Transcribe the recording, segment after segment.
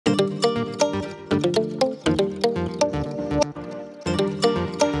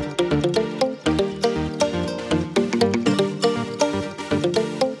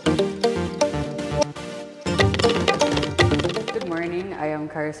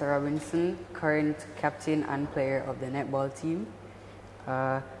Clarissa Robinson, current captain and player of the netball team.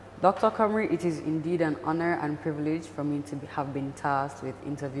 Dr. Comrie, it is indeed an honor and privilege for me to have been tasked with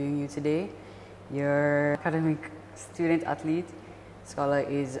interviewing you today. Your academic student athlete scholar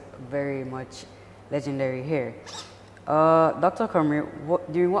is very much legendary here. Dr. Comrie,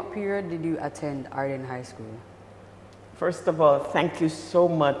 during what period did you attend Arden High School? First of all, thank you so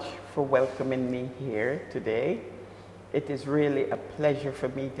much for welcoming me here today. It is really a pleasure for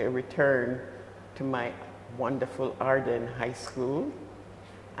me to return to my wonderful Arden High School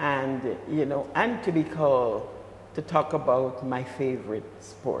and, and to be called to talk about my favorite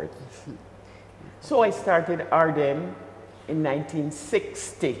sport. So I started Arden in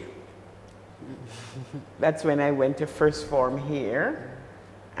 1960. That's when I went to first form here,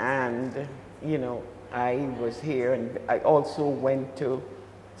 and I was here, and I also went to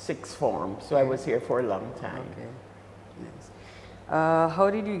sixth form, so I was here for a long time. Okay. Nice. How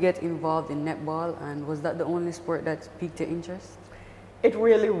did you get involved in netball, and was that the only sport that piqued your interest? It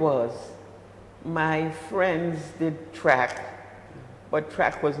really was. My friends did track, but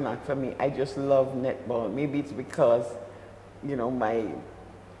track was not for me. I just love netball. Maybe it's because,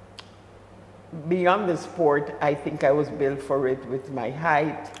 beyond the sport, I think I was built for it with my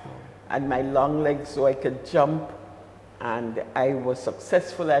height and my long legs, so I could jump, and I was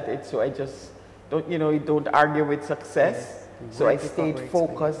successful at it. So I just you don't argue with success. Yes. So I stayed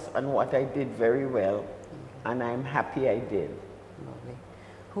focused on what I did very well, and I'm happy I did. Lovely.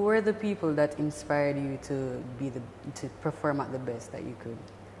 Who were the people that inspired you to perform at the best that you could?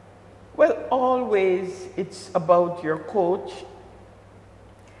 Well, always it's about your coach,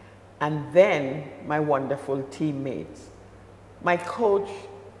 and then my wonderful teammates. My coach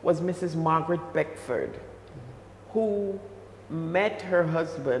was Mrs. Margaret Beckford, who met her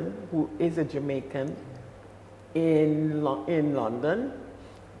husband, who is a Jamaican, in London,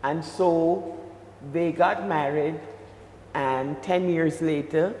 and so they got married, and 10 years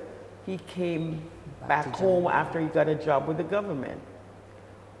later, he came back home after he got a job with the government.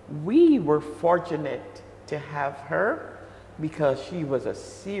 We were fortunate to have her because she was a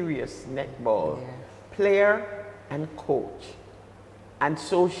serious netball player and coach. And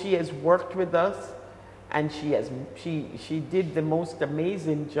so she has worked with us, and she did the most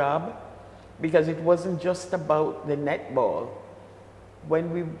amazing job, because it wasn't just about the netball.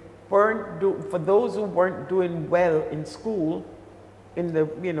 When we for those who weren't doing well in school, in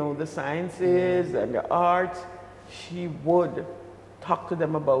the sciences and the arts, she would talk to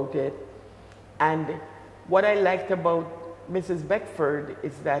them about it. And what I liked about Mrs. Beckford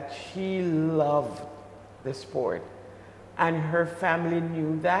is that she loved the sport, and her family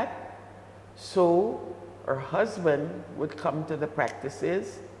knew that. So her husband would come to the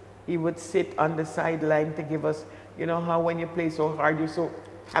practices. He would sit on the sideline to give us, how when you play so hard, you're so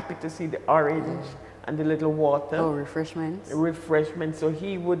happy to see the orange and the little water. Oh, refreshments. Refreshments. So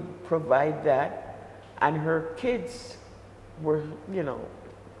he would provide that. And her kids were,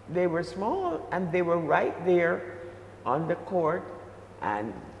 they were small, and they were right there on the court.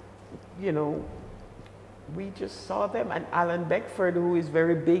 And, we just saw them. And Alan Beckford, who is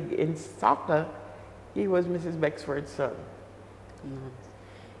very big in soccer, he was Mrs. Beckford's son. Nice.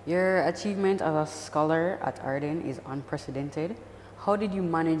 Your achievement as a scholar at Arden is unprecedented. How did you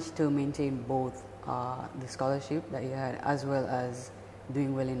manage to maintain both the scholarship that you had as well as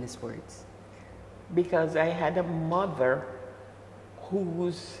doing well in the sports? Because I had a mother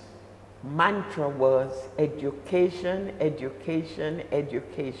whose mantra was education, education,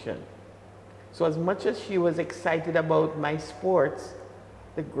 education. So as much as she was excited about my sports,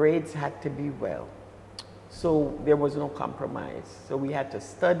 the grades had to be well. So there was no compromise. So we had to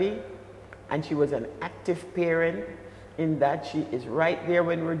study, and she was an active parent in that she is right there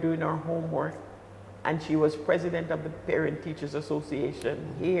when we're doing our homework, and she was president of the Parent Teachers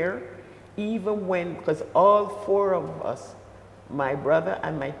Association here, even when, because all four of us, my brother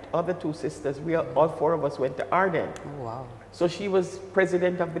and my other two sisters, all four of us went to Arden. Oh, wow. So she was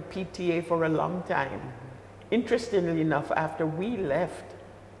president of the PTA for a long time. Interestingly enough, after we left,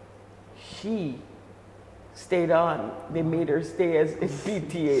 she stayed on. They made her stay as a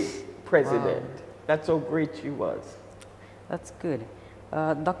PTA president. Wow. That's how great she was. That's good.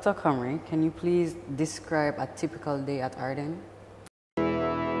 Dr. Comrie, can you please describe a typical day at Arden?